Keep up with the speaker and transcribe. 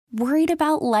Worried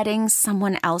about letting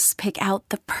someone else pick out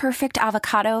the perfect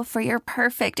avocado for your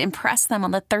perfect impress them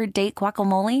on the third date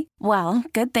guacamole? Well,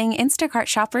 good thing Instacart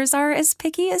shoppers are as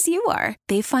picky as you are.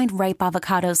 They find ripe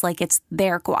avocados like it's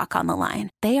their guac on the line.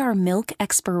 They are milk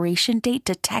expiration date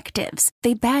detectives.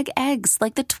 They bag eggs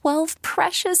like the 12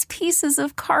 precious pieces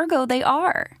of cargo they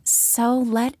are. So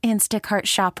let Instacart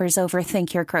shoppers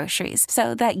overthink your groceries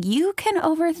so that you can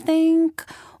overthink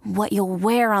what you'll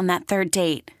wear on that third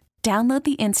date. Download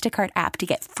the Instacart app to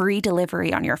get free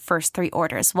delivery on your first 3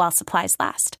 orders while supplies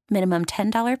last. Minimum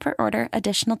 $10 per order.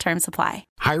 Additional terms apply.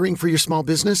 Hiring for your small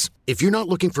business? If you're not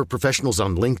looking for professionals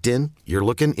on LinkedIn, you're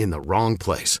looking in the wrong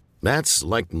place. That's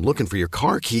like looking for your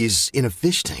car keys in a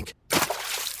fish tank.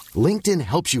 LinkedIn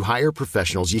helps you hire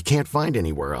professionals you can't find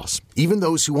anywhere else, even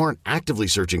those who aren't actively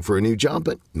searching for a new job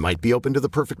but might be open to the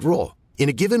perfect role. In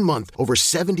a given month, over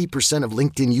 70% of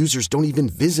LinkedIn users don't even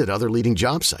visit other leading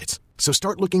job sites. So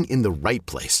start looking in the right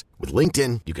place. With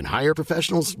LinkedIn, you can hire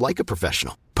professionals like a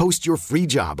professional. Post your free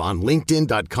job on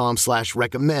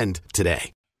linkedin.com/recommend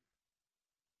today.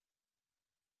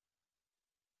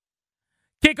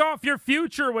 Kick off your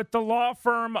future with the law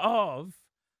firm of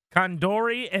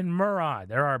Condori and Murad.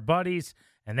 They're our buddies,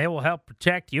 and they will help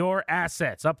protect your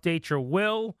assets, update your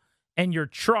will and your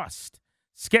trust.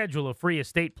 Schedule a free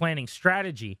estate planning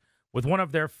strategy with one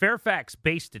of their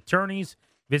Fairfax-based attorneys.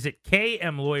 Visit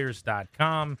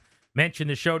kmlawyers.com. Mention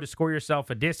the show to score yourself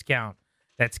a discount.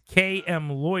 That's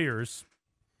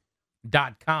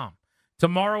kmlawyers.com.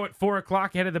 Tomorrow at 4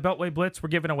 o'clock, ahead of the Beltway Blitz, we're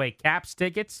giving away Caps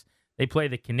tickets. They play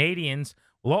the Canadians.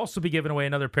 We'll also be giving away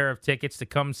another pair of tickets to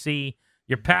come see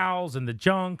your pals and the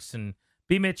Junks and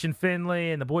B. Mitch and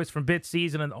Finley and the boys from Bit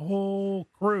Season and the whole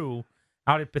crew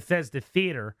out at Bethesda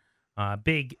Theater.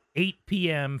 Big 8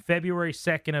 p.m. February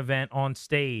 2nd event on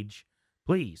stage.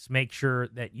 Please make sure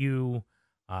that you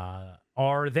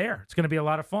are there. It's going to be a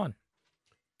lot of fun.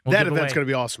 That event's going to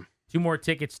be awesome. 2 more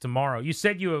tickets tomorrow. You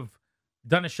said you have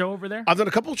done a show over there? I've done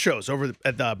a couple of shows over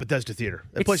at the Bethesda Theater.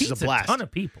 That place is a blast. A ton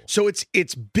of people. So it's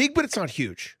big, but it's not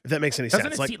huge, if that makes any sense.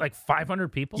 Doesn't it seat like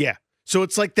 500 people? Yeah. So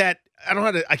it's like that. I don't know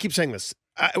how to, I keep saying this.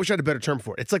 I wish I had a better term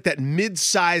for it. It's like that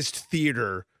mid-sized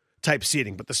theater type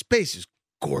seating, but the space is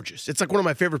gorgeous. It's like one of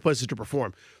my favorite places to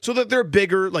perform. So that they're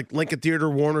bigger, like Lincoln Theater,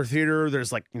 Warner Theater.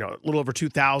 There's like, a little over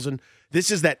 2,000. This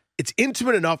is that it's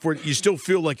intimate enough where you still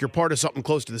feel like you're part of something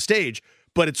close to the stage,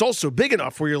 but it's also big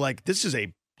enough where you're like, this is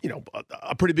a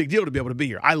pretty big deal to be able to be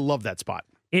here. I love that spot.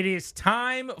 It is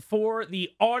time for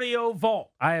the Audio Vault.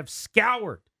 I have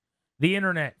scoured the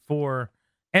internet for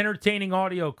entertaining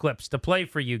audio clips to play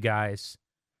for you guys.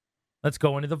 Let's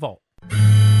go into the vault.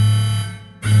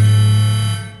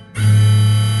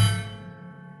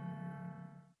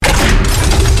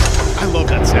 I love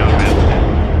that sound, man.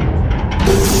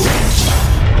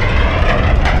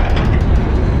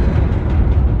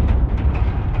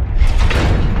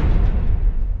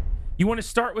 You want to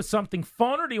start with something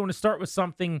fun, or do you want to start with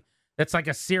something that's like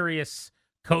a serious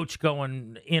coach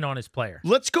going in on his player?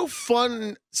 Let's go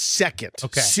fun second.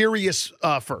 Okay. Serious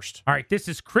first. All right, this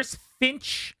is Chris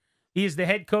Finch. He is the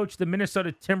head coach of the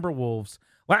Minnesota Timberwolves.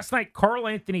 Last night, Karl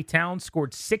Anthony Towns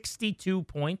scored 62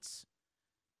 points.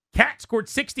 Cat scored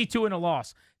 62 in a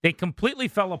loss. They completely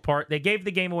fell apart. They gave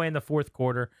the game away in the fourth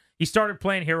quarter. He started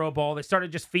playing hero ball. They started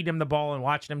just feeding him the ball and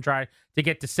watching him try to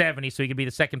get to 70 so he could be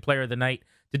the second player of the night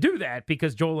to do that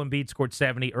because Joel Embiid scored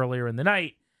 70 earlier in the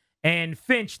night. And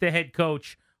Finch, the head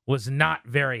coach, was not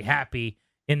very happy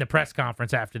in the press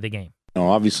conference after the game.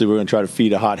 Obviously, we're going to try to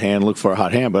feed a hot hand, look for a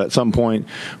hot hand, but at some point,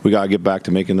 we got to get back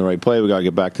to making the right play. We got to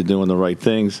get back to doing the right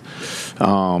things.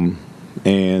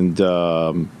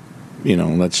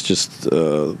 Let's just,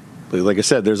 like I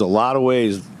said, there's a lot of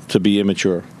ways to be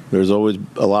immature. There's always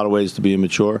a lot of ways to be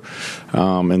immature.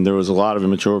 And there was a lot of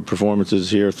immature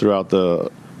performances here throughout the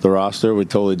roster. We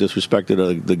totally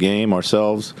disrespected the game,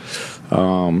 ourselves,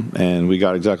 and we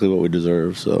got exactly what we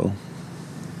deserve. So,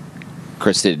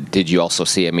 Chris, did you also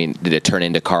see, did it turn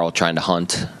into Karl trying to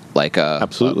hunt like a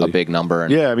big number?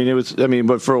 Yeah,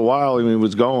 but for a while, it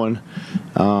was going.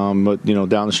 But,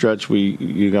 down the stretch,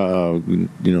 you got,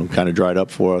 kind of dried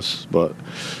up for us. But,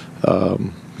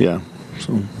 yeah.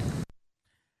 So.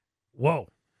 Whoa.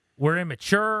 We're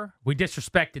immature. We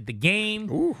disrespected the game.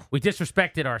 Ooh. We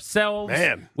disrespected ourselves.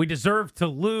 Man. We deserved to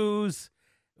lose.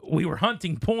 We were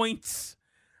hunting points.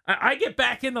 I get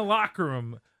back in the locker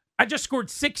room. I just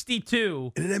scored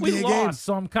 62. In an NBA we lost, game.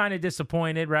 so I'm kind of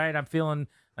disappointed, right? I'm feeling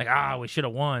like, we should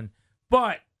have won.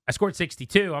 But I scored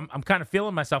 62. I'm kind of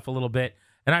feeling myself a little bit.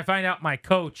 And I find out my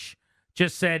coach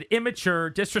just said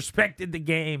immature, disrespected the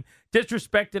game,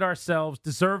 disrespected ourselves,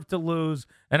 deserved to lose,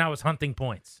 and I was hunting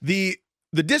points. The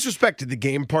the disrespect to the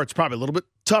game part's probably a little bit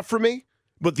tough for me,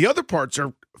 but the other parts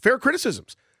are fair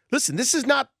criticisms. Listen, this is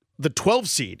not the 12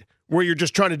 seed where you're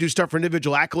just trying to do stuff for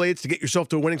individual accolades to get yourself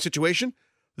to a winning situation.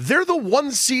 They're the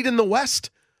 1 seed in the West.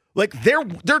 Like,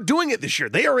 they're doing it this year.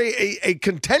 They are a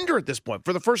contender at this point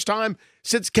for the first time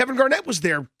since Kevin Garnett was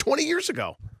there 20 years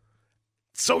ago.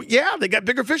 So, yeah, they got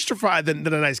bigger fish to fry than a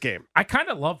nice game. I kind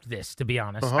of loved this, to be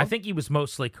honest. I think he was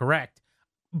mostly correct.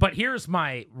 But here's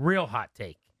my real hot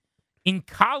take. In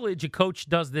college, a coach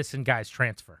does this and guys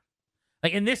transfer.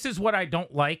 Like, and this is what I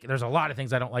don't like. There's a lot of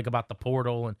things I don't like about the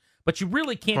portal, but you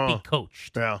really can't be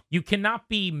coached. Yeah. You cannot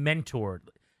be mentored.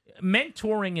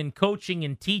 Mentoring and coaching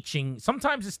and teaching,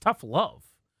 sometimes it's tough love.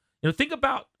 Think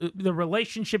about the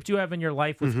relationships you have in your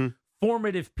life with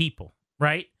formative people,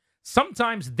 right?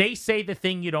 Sometimes they say the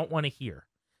thing you don't want to hear.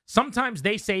 Sometimes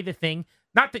they say the thing,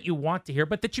 not that you want to hear,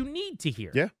 but that you need to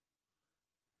hear. Yeah.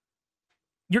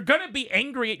 You're going to be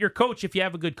angry at your coach if you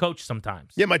have a good coach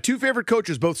sometimes. Yeah, my 2 favorite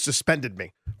coaches both suspended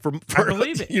me. I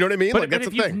believe it. You know what I mean? But That's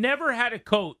if you've never had a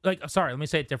coach, let me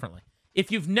say it differently. If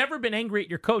you've never been angry at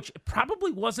your coach, it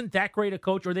probably wasn't that great a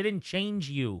coach, or they didn't change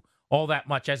you all that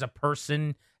much as a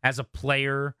person, as a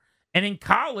player. And in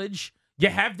college, you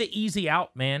have the easy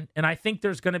out, man. And I think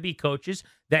there's going to be coaches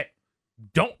that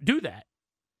don't do that.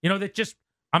 That just,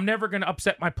 I'm never going to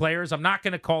upset my players. I'm not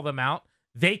going to call them out.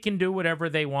 They can do whatever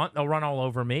they want. They'll run all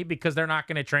over me because they're not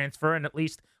going to transfer. And at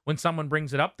least when someone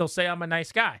brings it up, they'll say I'm a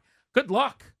nice guy. Good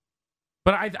luck.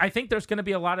 But I think there's going to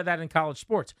be a lot of that in college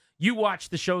sports. You watch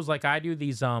the shows like I do,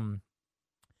 these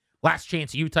Last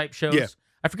Chance U type shows. Yeah.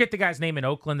 I forget the guy's name in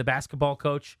Oakland, the basketball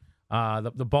coach,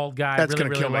 the bald guy. That's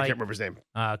going to kill me. I can't remember his name.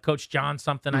 Coach John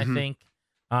something, I think.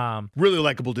 Really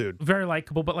likable dude. Very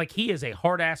likable, but he is a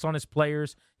hard ass on his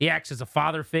players. He acts as a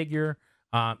father figure.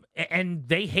 And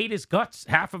they hate his guts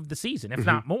half of the season, if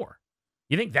not more.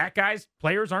 You think that guy's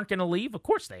players aren't going to leave? Of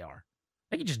course they are.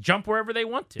 They can just jump wherever they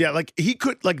want to. Yeah, he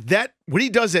could, that, when he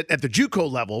does it at the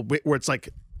JUCO level, where it's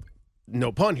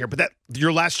no pun here, but that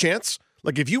your last chance,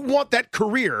 if you want that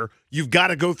career, you've got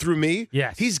to go through me.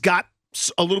 Yes. He's got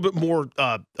a little bit more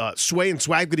sway and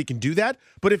swag that he can do that.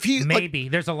 But if he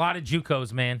there's a lot of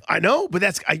JUCOs, man. I know, but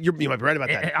you might be right about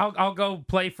that. I'll go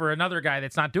play for another guy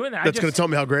that's not doing that. That's going to tell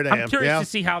me how great I am. I'm curious to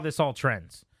see how this all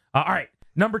trends. All right,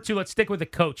 number 2. Let's stick with the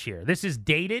coach here. This is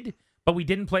dated, but we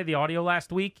didn't play the audio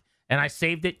last week, and I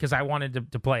saved it because I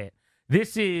wanted to play it.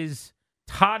 This is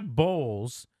Todd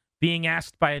Bowles being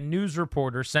asked by a news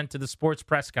reporter sent to the sports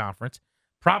press conference,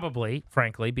 probably,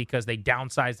 frankly, because they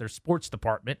downsized their sports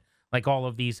department, like all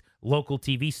of these local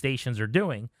TV stations are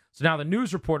doing. So now the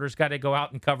news reporter's got to go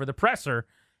out and cover the presser.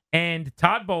 And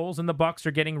Todd Bowles and the Bucs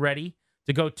are getting ready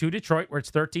to go to Detroit, where it's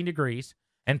 13 degrees,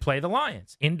 and play the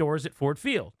Lions indoors at Ford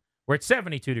Field, where it's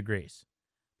 72 degrees.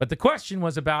 But the question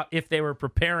was about if they were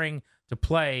preparing to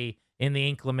play in the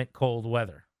inclement cold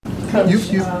weather.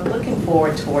 Coach, looking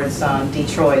forward towards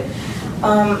Detroit.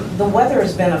 The weather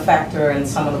has been a factor in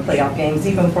some of the playoff games,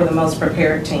 even for the most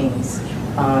prepared teams.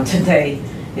 Today,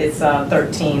 it's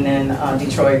 13 in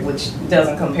Detroit, which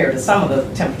doesn't compare to some of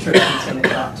the temperatures we tend to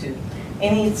drop to.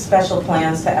 Any special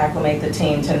plans to acclimate the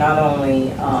team to not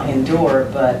only endure,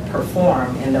 but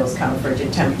perform in those kind of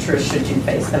frigid temperatures should you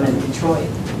face them in Detroit?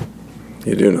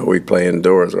 You do know we play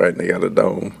indoors, right? And they got a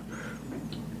dome.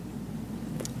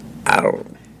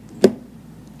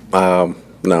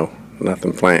 No,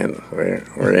 nothing planned.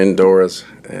 We're indoors,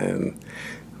 and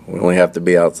we only have to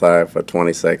be outside for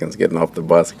 20 seconds getting off the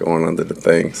bus, going under the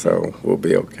thing, so we'll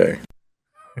be okay.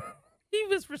 He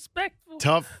was respectful.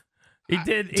 Tough. He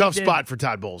did. Tough spot for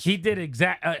Todd Bowles. He did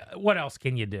what else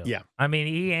can you do? Yeah. I mean,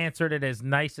 he answered it as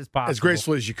nice as possible. As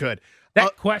gracefully as you could.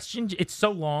 That question, it's so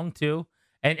long, too.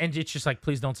 And it's just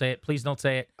please don't say it. Please don't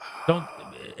say it. Don't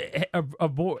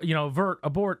abort, avert.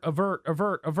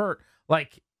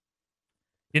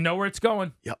 You know where it's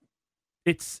going. Yep.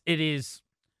 It is.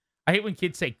 I hate when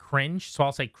kids say cringe, so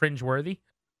I'll say cringe-worthy.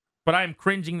 But I'm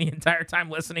cringing the entire time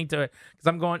listening to it because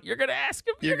I'm going, you're going to ask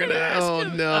him? You're going to ask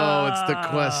him? Oh, no, it's the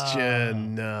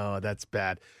question. No, that's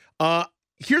bad.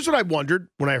 Here's what I wondered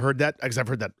when I heard that, because I've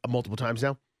heard that multiple times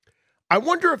now. I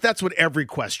wonder if that's what every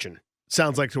question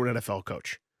sounds like to an NFL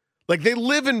coach. They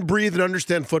live and breathe and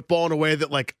understand football in a way that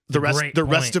the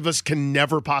rest of us can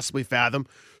never possibly fathom.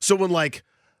 So when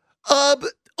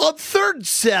on 3rd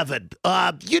 7,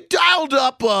 you dialed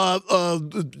up a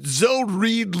zone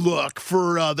read look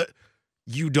for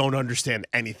you don't understand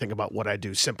anything about what I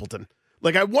do, simpleton.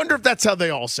 I wonder if that's how they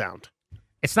all sound.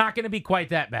 It's not going to be quite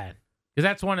that bad. Because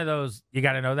that's one of those, you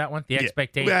got to know that one? The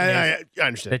expectation I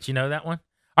understand. That you know that one?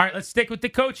 All right, let's stick with the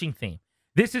coaching theme.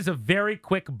 This is a very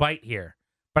quick bite here,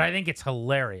 but I think it's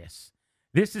hilarious.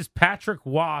 This is Patrick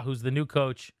Waugh, who's the new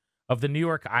coach of the New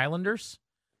York Islanders.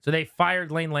 So they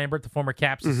fired Lane Lambert, the former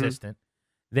Caps assistant.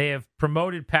 They have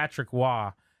promoted Patrick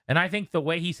Waugh. And I think the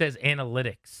way he says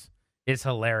analytics is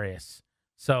hilarious.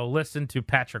 So listen to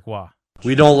Patrick Waugh.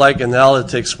 We don't like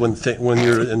analytics when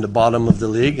you're in the bottom of the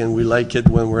league, and we like it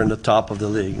when we're in the top of the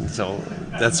league. So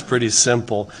that's pretty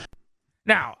simple.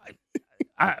 Now,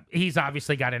 he's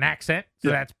obviously got an accent, so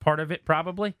that's part of it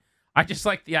probably. I just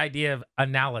like the idea of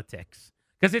analytics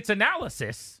because it's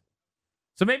analysis.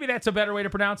 So maybe that's a better way to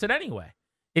pronounce it anyway.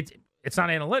 It's not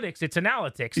analytics, it's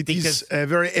analytics. It is a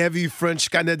very heavy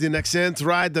French-Canadian accent,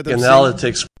 right? That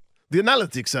analytics. The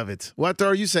analytics of it. What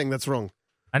are you saying that's wrong?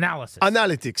 Analysis.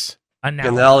 Analytics.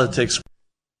 Analytics.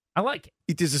 I like it.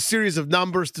 It is a series of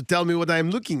numbers to tell me what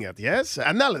I'm looking at, yes?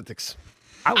 Analytics.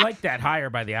 I like that hire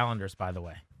by the Islanders, by the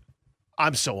way.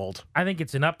 I'm so old. I think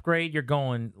it's an upgrade. You're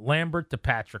going Lambert to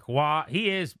Patrick Waugh. He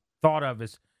is thought of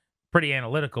as pretty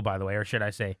analytical, by the way, or should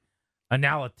I say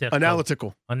analytical.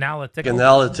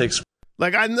 Analytics.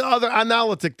 Like other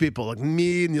analytic people, like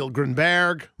me, Neil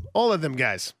Grunberg, all of them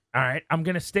guys. All right, I'm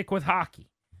going to stick with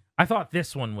hockey. I thought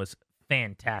this one was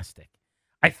fantastic.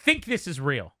 I think this is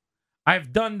real.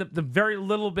 I've done the very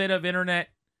little bit of internet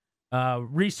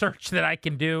research that I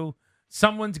can do.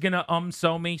 Someone's going to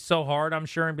so me so hard, I'm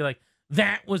sure, and be like,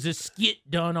 that was a skit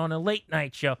done on a late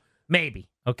night show. Maybe,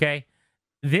 okay?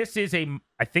 This is,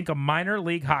 I think, a minor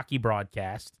league hockey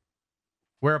broadcast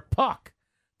where a puck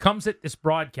comes at this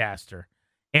broadcaster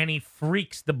and he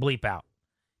freaks the bleep out.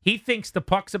 He thinks the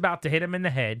puck's about to hit him in the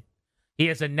head. He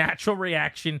has a natural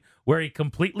reaction where he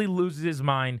completely loses his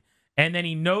mind, and then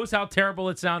he knows how terrible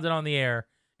it sounded on the air,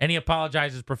 and he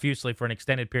apologizes profusely for an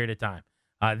extended period of time.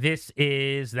 This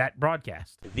is that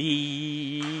broadcast.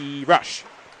 The rush.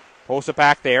 Pulls it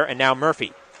back there, and now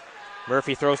Murphy.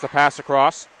 Murphy throws the pass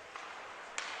across.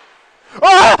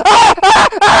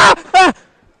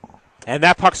 And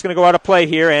that puck's going to go out of play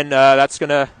here, and that's going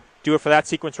to do it for that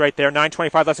sequence right there.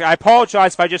 9:25 left. I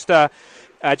apologize if I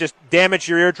just damaged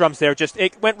your eardrums there.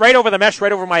 It went right over the mesh,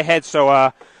 right over my head. So,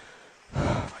 oh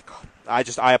my God,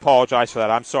 I apologize for that.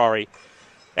 I'm sorry.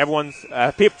 Everyone's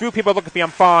few people look at me. I'm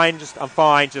fine. I'm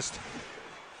fine.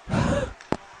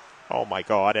 Oh my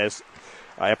God, as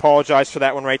I apologize for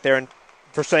that one right there, and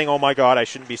for saying oh my God, I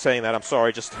shouldn't be saying that. I'm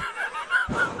sorry.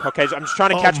 Okay. I'm just trying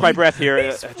to catch my breath here.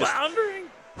 He's floundering.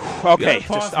 Okay,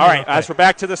 all right. As we're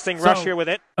back to this thing, rush here with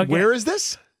it. Again, where is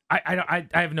this? I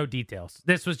have no details.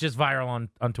 This was just viral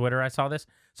on Twitter. I saw this.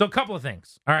 So a couple of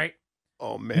things. All right.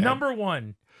 Oh man. Number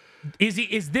one, did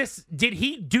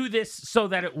he do this so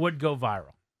that it would go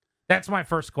viral? That's my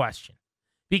first question,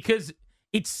 because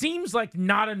it seems like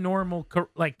not a normal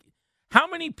how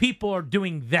many people are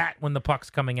doing that when the puck's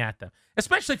coming at them,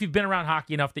 especially if you've been around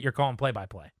hockey enough that you're calling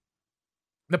play-by-play.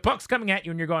 The puck's coming at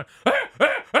you and you're going,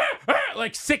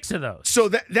 like 6 of those. So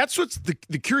that's what's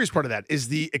the curious part of that is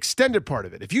the extended part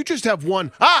of it. If you just have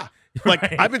one, like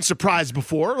right. I've been surprised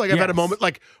before. Like I've had a moment,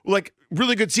 like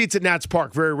really good seats at Nats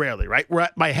Park, very rarely, right? Where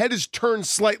my head is turned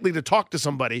slightly to talk to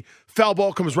somebody, foul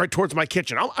ball comes right towards my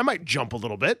kitchen. I might jump a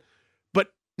little bit,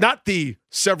 but not the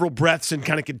several breaths and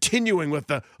kind of continuing with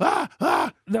the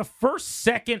The first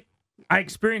second I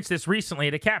experienced this recently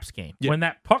at a Caps game when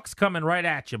that puck's coming right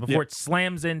at you before it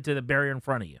slams into the barrier in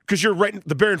front of you. Because you're right,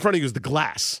 the barrier in front of you is the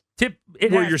glass. It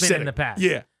where has you're been sitting in the past.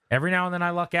 Yeah. Every now and then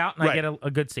I luck out and I get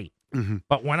a good seat. Mm-hmm.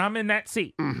 But when I'm in that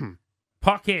seat,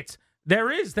 puck hits,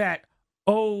 there is that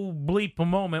bleep a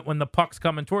moment when the puck's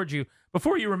coming towards you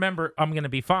before you remember I'm going to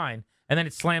be fine. And then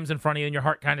it slams in front of you and your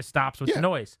heart kind of stops with the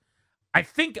noise. I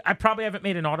think I probably haven't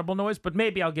made an audible noise, but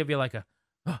maybe I'll give you like a...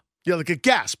 like a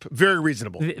gasp. Very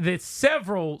reasonable. The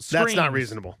several screams... That's not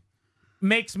reasonable.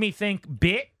 Makes me think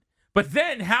bit. But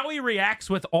then how he reacts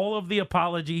with all of the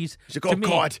apologies. He's like,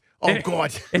 God.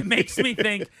 It makes me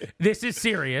think this is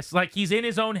serious. Like he's in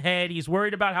his own head. He's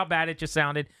worried about how bad it just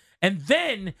sounded. And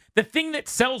then the thing that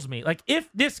sells me, like if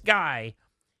this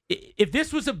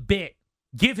was a bit,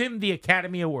 give him the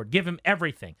Academy Award. Give him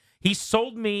everything. He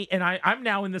sold me, and I'm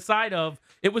now in the side of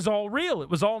it was all real.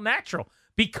 It was all natural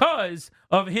because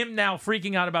of him now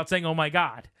freaking out about saying, oh, my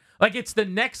God. Like, it's the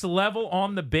next level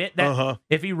on the bit that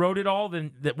if he wrote it all,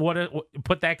 then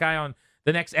put that guy on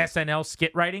the next SNL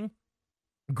skit writing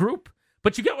group.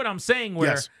 But you get what I'm saying,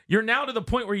 where you're now to the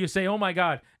point where you say, oh, my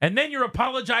God, and then you're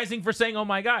apologizing for saying, oh,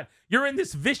 my God. You're in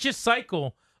this vicious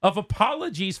cycle of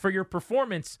apologies for your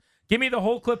performance. Give me the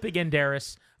whole clip again,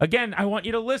 Darius. Again, I want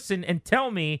you to listen and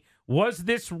tell me, was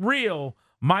this real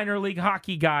minor league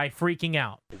hockey guy freaking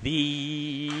out?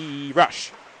 The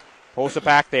rush. Pulls it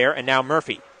back there, and now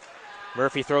Murphy.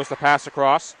 Murphy throws the pass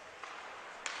across.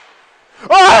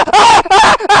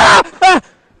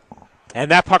 And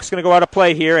that puck's going to go out of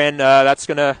play here, and that's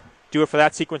going to do it for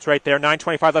that sequence right there.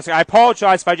 9:25 left. I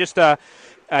apologize if I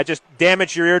just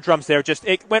damaged your eardrums there.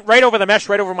 It went right over the mesh,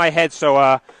 right over my head. So,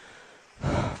 oh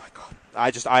my God,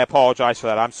 I apologize for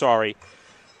that. I'm sorry.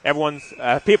 Everyone's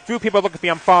few people look at me.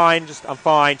 I'm fine. I'm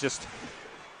fine.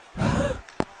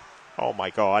 Oh my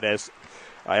God. As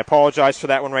I apologize for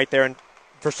that one right there, and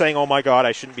for saying oh my God,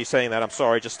 I shouldn't be saying that. I'm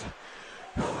sorry.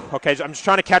 Okay. I'm just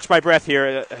trying to catch my breath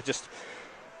here.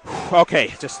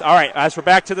 Okay, all right. As we're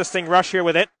back to this thing, Rush here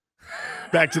with it.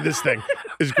 Back to this thing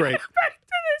is great. Back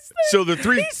to this thing. So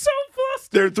He's so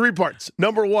flustered. there are 3 parts.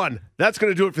 Number 1, that's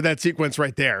going to do it for that sequence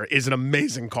right there. Is an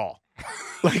amazing call.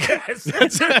 Like,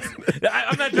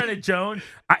 I'm not trying to Joan.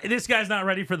 This guy's not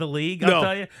ready for the league. I'll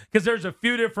tell you, because there's a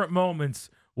few different moments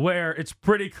where it's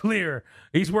pretty clear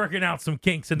he's working out some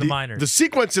kinks in the minors. The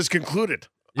sequence is concluded.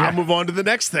 Yeah. I'll move on to the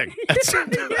next thing. That's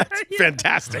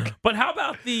fantastic. But how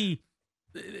about the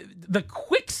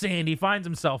quicksand he finds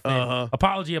himself in?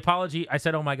 Apology. I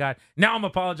said, oh, my God. Now I'm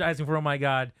apologizing for, oh, my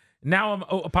God. Now I'm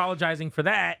apologizing for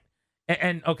that.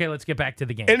 And okay, let's get back to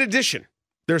the game. In addition,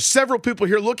 there's several people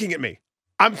here looking at me.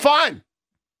 I'm fine.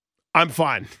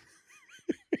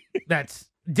 That's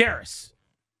Darius.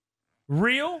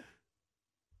 Real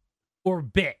or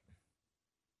bit?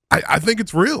 I think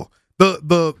it's real.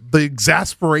 The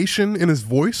exasperation in his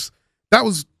voice, that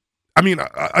was, I mean,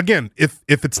 again, if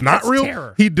it's not that's real,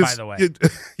 terror, by the way.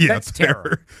 That's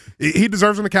terror. He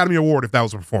deserves an Academy Award if that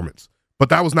was a performance. But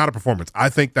that was not a performance. I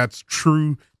think that's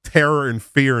true terror and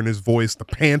fear in his voice, the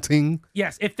panting.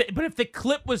 Yes, but if the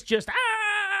clip was just,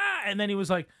 and then he was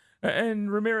like,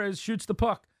 and Ramirez shoots the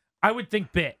puck, I would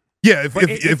think bit. Yeah,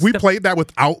 if we played that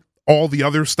without all the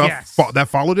other stuff that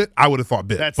followed it, I would have thought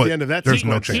bit. That's the end of that there's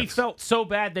sequence. No chance. He felt so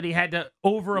bad that he had to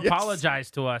over-apologize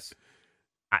to us.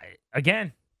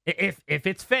 Again, if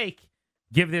it's fake,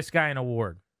 give this guy an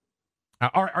award.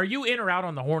 Are you in or out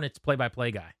on the Hornets play-by-play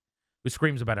guy who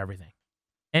screams about everything?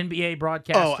 NBA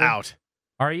broadcaster? Oh, out.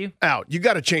 Are you? Out. You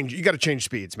got to change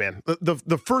speeds, man.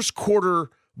 The first quarter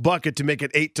bucket to make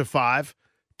it 8-5,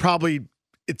 probably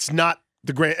it's not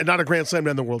a Grand Slam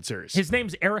in the World Series. His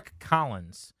name's Eric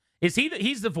Collins.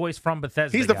 He's the voice from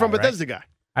Bethesda. He's the from Bethesda guy.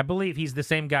 I believe he's the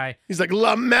same guy. He's like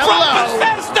LaMelo. From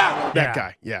Bethesda. That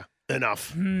guy. Yeah.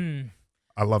 Enough.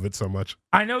 I love it so much.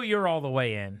 I know you're all the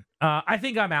way in. I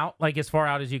think I'm out, like as far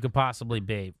out as you could possibly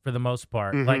be for the most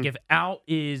part. Mm-hmm. Like if out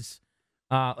is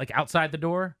like outside the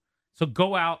door, so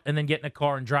go out and then get in a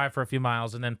car and drive for a few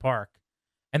miles and then park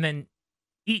and then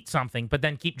eat something, but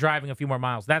then keep driving a few more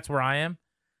miles. That's where I am.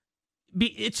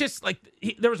 It's just like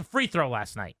there was a free throw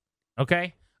last night,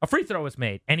 okay? A free throw was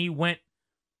made, and he was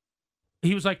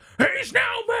like, he's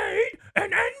now made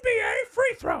an NBA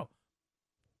free throw.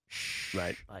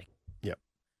 Right. Like, yep.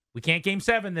 We can't game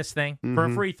 7 this thing for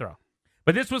a free throw.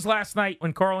 But this was last night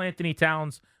when Karl Anthony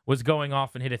Towns was going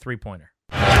off and hit a three-pointer.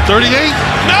 38?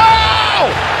 No!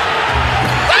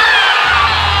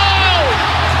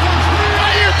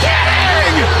 Are you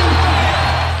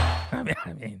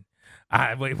kidding?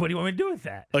 What do you want me to do with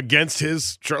that? Against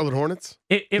his Charlotte Hornets?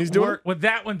 It worked. Well,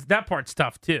 that part's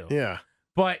tough too. Yeah.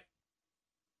 But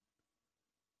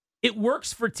it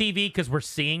works for TV because we're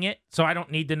seeing it, so I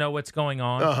don't need to know what's going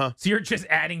on. So you're just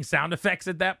adding sound effects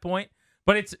at that point.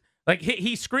 But it's like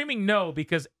he's screaming no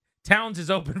because Towns is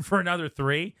open for another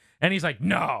 3, and he's like,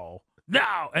 no,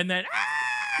 and then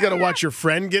you got to watch your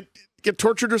friend get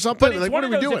tortured or something. But it's like, one what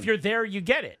of are we those, doing? if you're there, you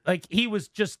get it. Like he was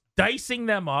just dicing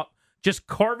them up, just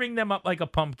carving them up like a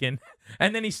pumpkin,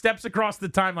 and then he steps across the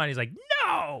timeline. He's like,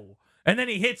 no, and then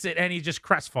he hits it, and he's just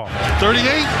crestfallen. 38?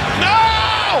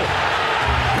 No!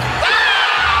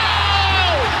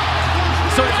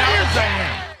 So it's out as I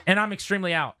am, and I'm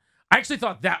extremely out. I actually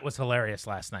thought that was hilarious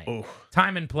last night. Ooh.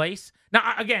 Time and place.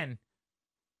 Now, again,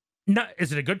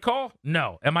 is it a good call?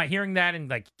 No. Am I hearing that and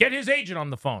like, get his agent on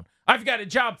the phone? I've got a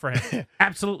job for him.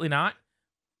 Absolutely not.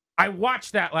 I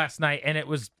watched that last night, and it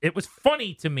was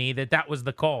funny to me that was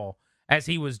the call as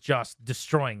he was just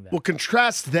destroying them. Well,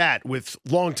 contrast that with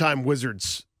longtime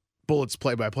Wizards Bullets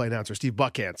play-by-play announcer Steve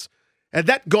Buckhantz. Had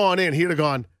that gone in, he'd have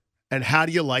gone, and how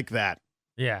do you like that?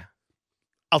 Yeah.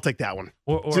 I'll take that one.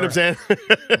 Or, see what I'm saying?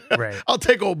 Right. I'll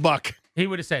take old Buck. He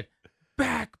would have said,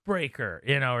 backbreaker,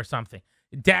 or something.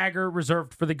 Dagger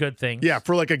reserved for the good things. Yeah,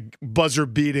 for like a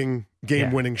buzzer-beating,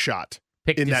 game-winning shot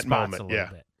Picked in that spots moment. A little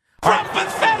bit. From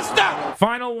Bethesda!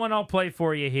 Final one I'll play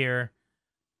for you here,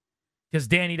 because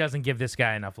Danny doesn't give this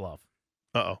guy enough love.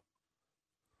 Uh-oh.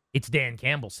 It's Dan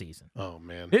Campbell season. Oh,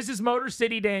 man. This is Motor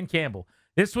City Dan Campbell.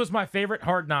 This was my favorite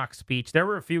Hard Knocks speech. There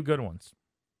were a few good ones.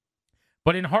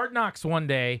 But in Hard Knocks one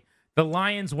day, the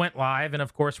Lions went live, and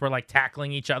of course, we're like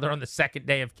tackling each other on the second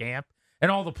day of camp.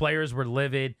 And all the players were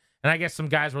livid. And I guess some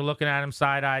guys were looking at him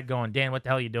side-eyed going, Dan, what the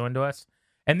hell are you doing to us?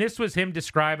 And this was him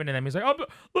describing to them. He's like, oh,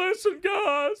 listen,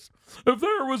 guys, if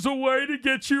there was a way to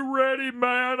get you ready,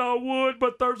 man, I would.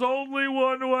 But there's only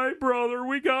one way, brother.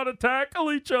 We got to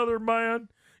tackle each other, man.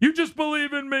 You just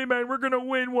believe in me, man. We're going to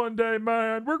win one day,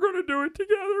 man. We're going to do it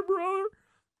together, brother.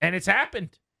 And it's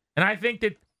happened. And I think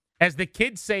that, as the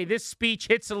kids say, this speech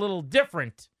hits a little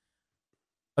different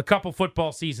a couple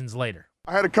football seasons later.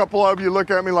 I had a couple of you look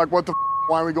at me like, what the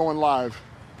why are we going live?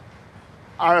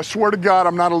 I swear to God,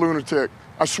 I'm not a lunatic.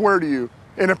 I swear to you.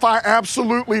 And if I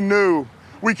absolutely knew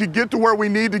we could get to where we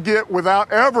need to get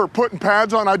without ever putting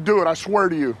pads on, I'd do it. I swear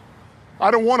to you.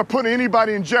 I don't want to put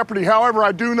anybody in jeopardy. However,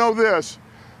 I do know this.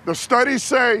 The studies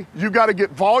say you got to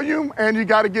get volume and you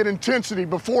got to get intensity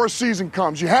before a season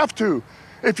comes. You have to.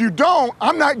 If you don't,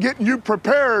 I'm not getting you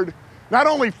prepared, not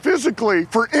only physically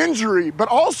for injury, but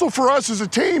also for us as a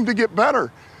team to get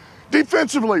better.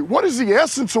 Defensively, what is the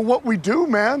essence of what we do,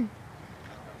 man?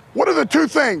 What are the two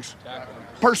things?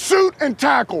 Pursuit and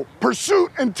tackle.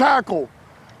 Pursuit and tackle.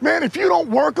 Man, if you don't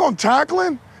work on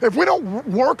tackling, if we don't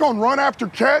work on run after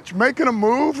catch, making a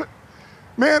move,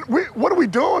 man, what are we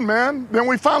doing, man? Then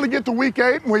we finally get to week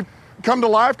 8 and we come to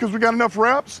life because we got enough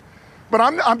reps. But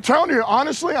I'm telling you,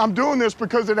 honestly, I'm doing this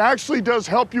because it actually does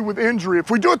help you with injury. If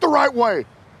we do it the right way,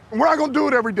 and we're not going to do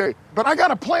it every day. But I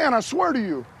got a plan, I swear to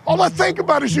you. All I think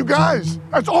about is you guys.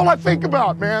 That's all I think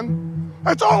about, man.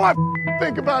 That's all I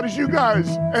think about is you guys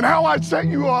and how I set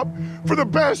you up for the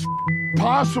best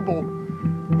possible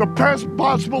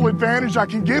advantage I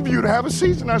can give you to have a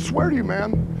season. I swear to you,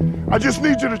 man. I just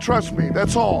need you to trust me.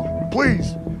 That's all.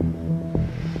 Please.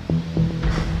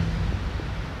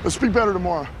 Let's be better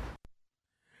tomorrow.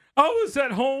 I was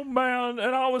at home, man,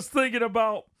 and I was thinking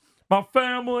about my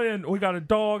family, and we got a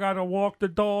dog. I had to walk the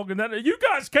dog, and then you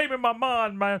guys came in my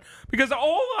mind, man, because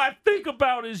all I think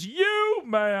about is you,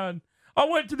 man. I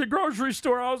went to the grocery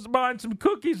store. I was buying some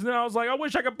cookies, and then I was like, I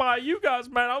wish I could buy you guys,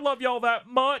 man. I love y'all that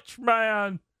much,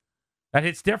 man. That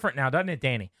hits different now, doesn't it,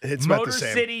 Danny? It's about the same.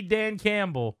 Motor City Dan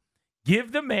Campbell.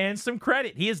 Give the man some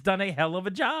credit. He has done a hell of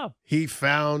a job. He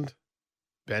found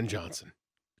Ben Johnson.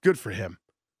 Good for him.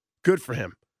 Good for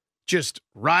him. Just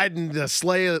riding the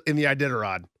sleigh in the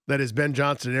Iditarod. That is Ben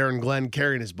Johnson and Aaron Glenn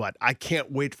carrying his butt. I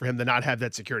can't wait for him to not have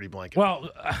that security blanket. Well,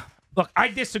 look, I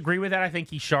disagree with that. I think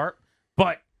he's sharp.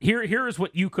 But here is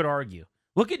what you could argue.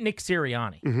 Look at Nick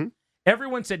Sirianni. Mm-hmm.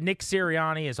 Everyone said Nick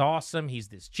Sirianni is awesome. He's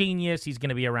this genius. He's going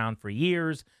to be around for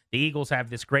years. The Eagles have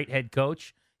this great head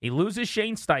coach. He loses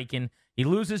Shane Steichen. He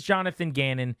loses Jonathan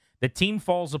Gannon. The team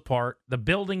falls apart. The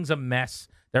building's a mess.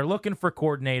 They're looking for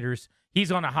coordinators.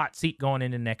 He's on a hot seat going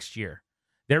into next year.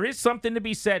 There is something to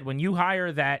be said when you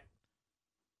hire that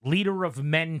leader of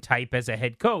men type as a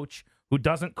head coach who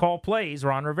doesn't call plays,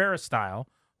 Ron Rivera style,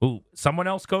 who someone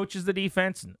else coaches the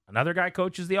defense and another guy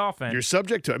coaches the offense. You're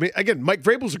subject to it. I mean, again, Mike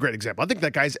Vrabel's a great example. I think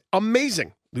that guy's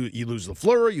amazing. You lose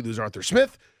LaFleur, you lose Arthur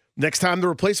Smith. Next time the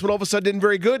replacement all of a sudden isn't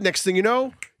very good. Next thing you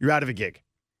know, you're out of a gig.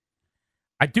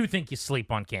 I do think you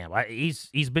sleep on Campbell.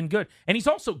 He's been good. And he's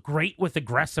also great with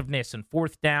aggressiveness and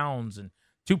fourth downs and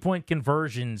two-point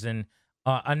conversions and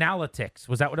analytics.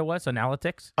 Was that what it was?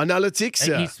 Analytics? Analytics,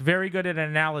 yeah. He's very good at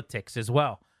analytics as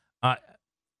well. You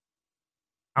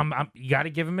got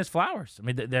to give him his flowers. I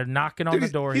mean, they're knocking on the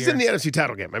door he's here. He's in the NFC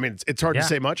title game. I mean, it's hard to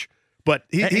say much, but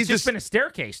he's just been a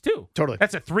staircase, too. Totally.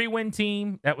 That's a 3-win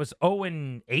team. That was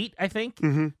 0-8, I think.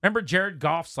 Mm-hmm. Remember Jared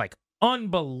Goff's, like,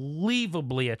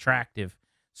 unbelievably attractive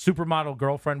supermodel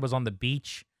girlfriend was on the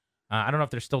beach. I don't know if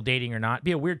they're still dating or not. It'd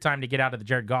be a weird time to get out of the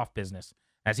Jared Goff business,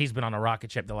 as he's been on a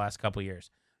rocket ship the last couple of years.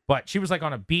 But she was like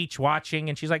on a beach watching,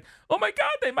 and she's like, oh my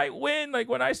God, they might win. Like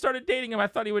when I started dating him, I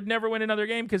thought he would never win another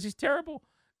game because he's terrible.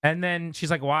 And then she's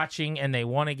like watching, and they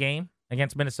won a game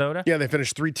against Minnesota. Yeah, they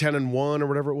finished 3-10-1 or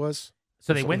whatever it was.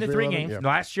 So they win the 3 games. Yeah.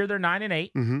 Last year, they're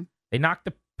 9-8. Mm-hmm. They knocked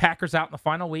the Packers out in the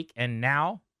final week, and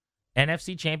now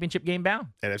NFC Championship game bound.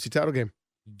 NFC title game.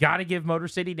 Got to give Motor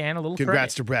City Dan a little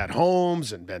Congrats credit. to Brad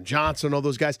Holmes and Ben Johnson, all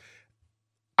those guys.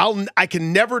 I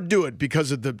can never do it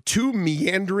because of the two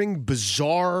meandering,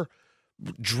 bizarre,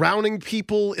 drowning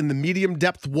people in the medium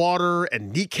depth water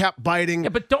and kneecap biting.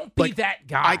 Yeah, but don't be that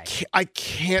guy. I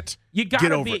can't. You got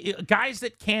to be it. Guys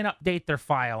that can't update their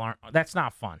file aren't. That's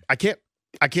not fun. I can't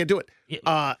do it. You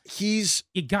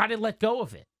got to let go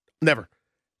of it. Never.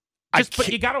 But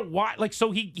you got to watch. Like,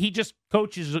 so he just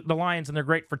coaches the Lions, and they're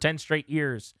great for 10 straight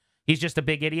years. He's just a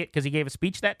big idiot because he gave a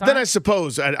speech that time? Then I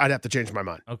suppose I'd have to change my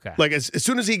mind. Okay. Like, as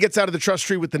soon as he gets out of the trust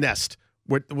tree with the nest,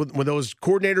 when those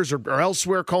coordinators are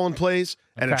elsewhere calling plays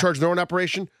and in charge of their own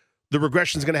operation, the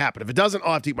regression is going to happen. If it doesn't,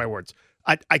 I'll have to eat my words.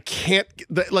 I can't,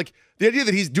 like, the idea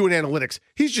that he's doing analytics,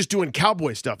 he's just doing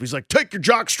cowboy stuff. He's like, take your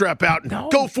jock strap out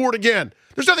and go for it again.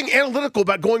 There's nothing analytical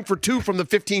about going for 2 from the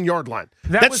 15-yard line.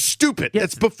 That's stupid. Yes.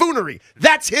 That's buffoonery.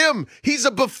 That's him. He's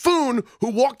a buffoon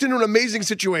who walked into an amazing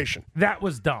situation. That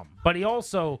was dumb. But he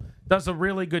also does a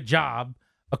really good job,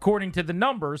 according to the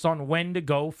numbers, on when to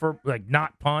go for, like,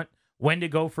 not punt, when to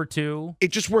go for 2.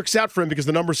 It just works out for him because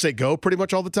the numbers say go pretty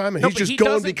much all the time. And he's just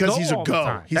going because he's a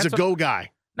go. He's a go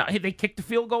guy. No, they kicked the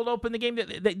field goal to open the game.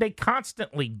 They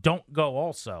constantly don't go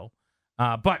also.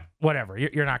 But whatever.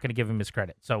 You're not going to give him his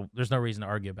credit. So there's no reason to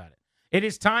argue about it. It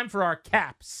is time for our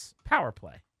Caps Power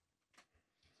Play.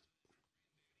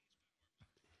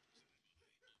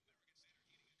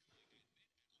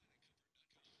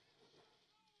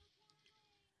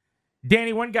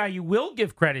 Danny, one guy you will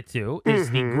give credit to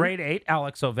is the grade 8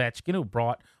 Alex Ovechkin, who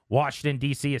brought Washington,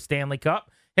 D.C. a Stanley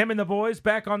Cup. Him and the boys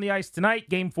back on the ice tonight,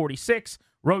 game 46,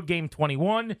 road game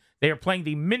 21. They are playing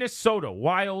the Minnesota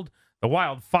Wild. The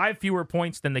Wild, 5 fewer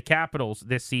points than the Capitals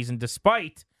this season,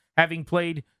 despite having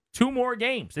played 2 more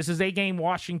games. This is a game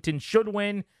Washington should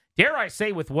win. Dare I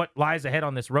say, with what lies ahead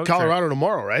on this road trip. Colorado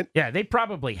tomorrow, right? Yeah, they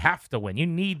probably have to win. You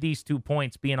need these 2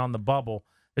 points being on the bubble.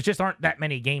 There just aren't that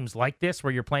many games like this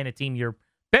where you're playing a team you're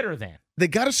better than. They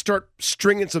got to start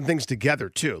stringing some things together,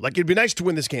 too. Like, it'd be nice to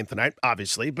win this game tonight,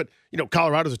 obviously, but,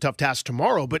 Colorado's a tough task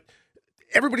tomorrow, but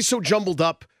everybody's so jumbled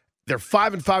up. They're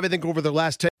 5-5, I think, over their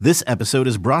last 10. This episode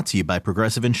is brought to you by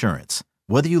Progressive Insurance.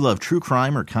 Whether you love true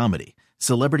crime or comedy,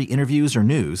 celebrity interviews or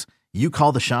news, you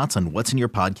call the shots on what's in your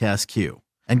podcast queue.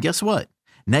 And guess what?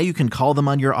 Now you can call them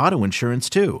on your auto insurance,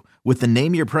 too, with the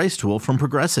Name Your Price tool from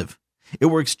Progressive. It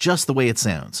works just the way it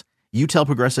sounds. You tell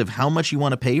Progressive how much you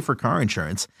want to pay for car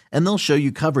insurance, and they'll show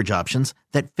you coverage options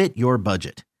that fit your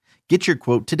budget. Get your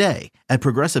quote today at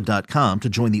Progressive.com to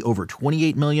join the over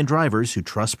 28 million drivers who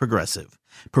trust Progressive.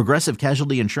 Progressive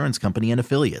Casualty Insurance Company and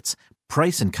Affiliates.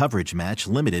 Price and coverage match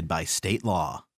limited by state law.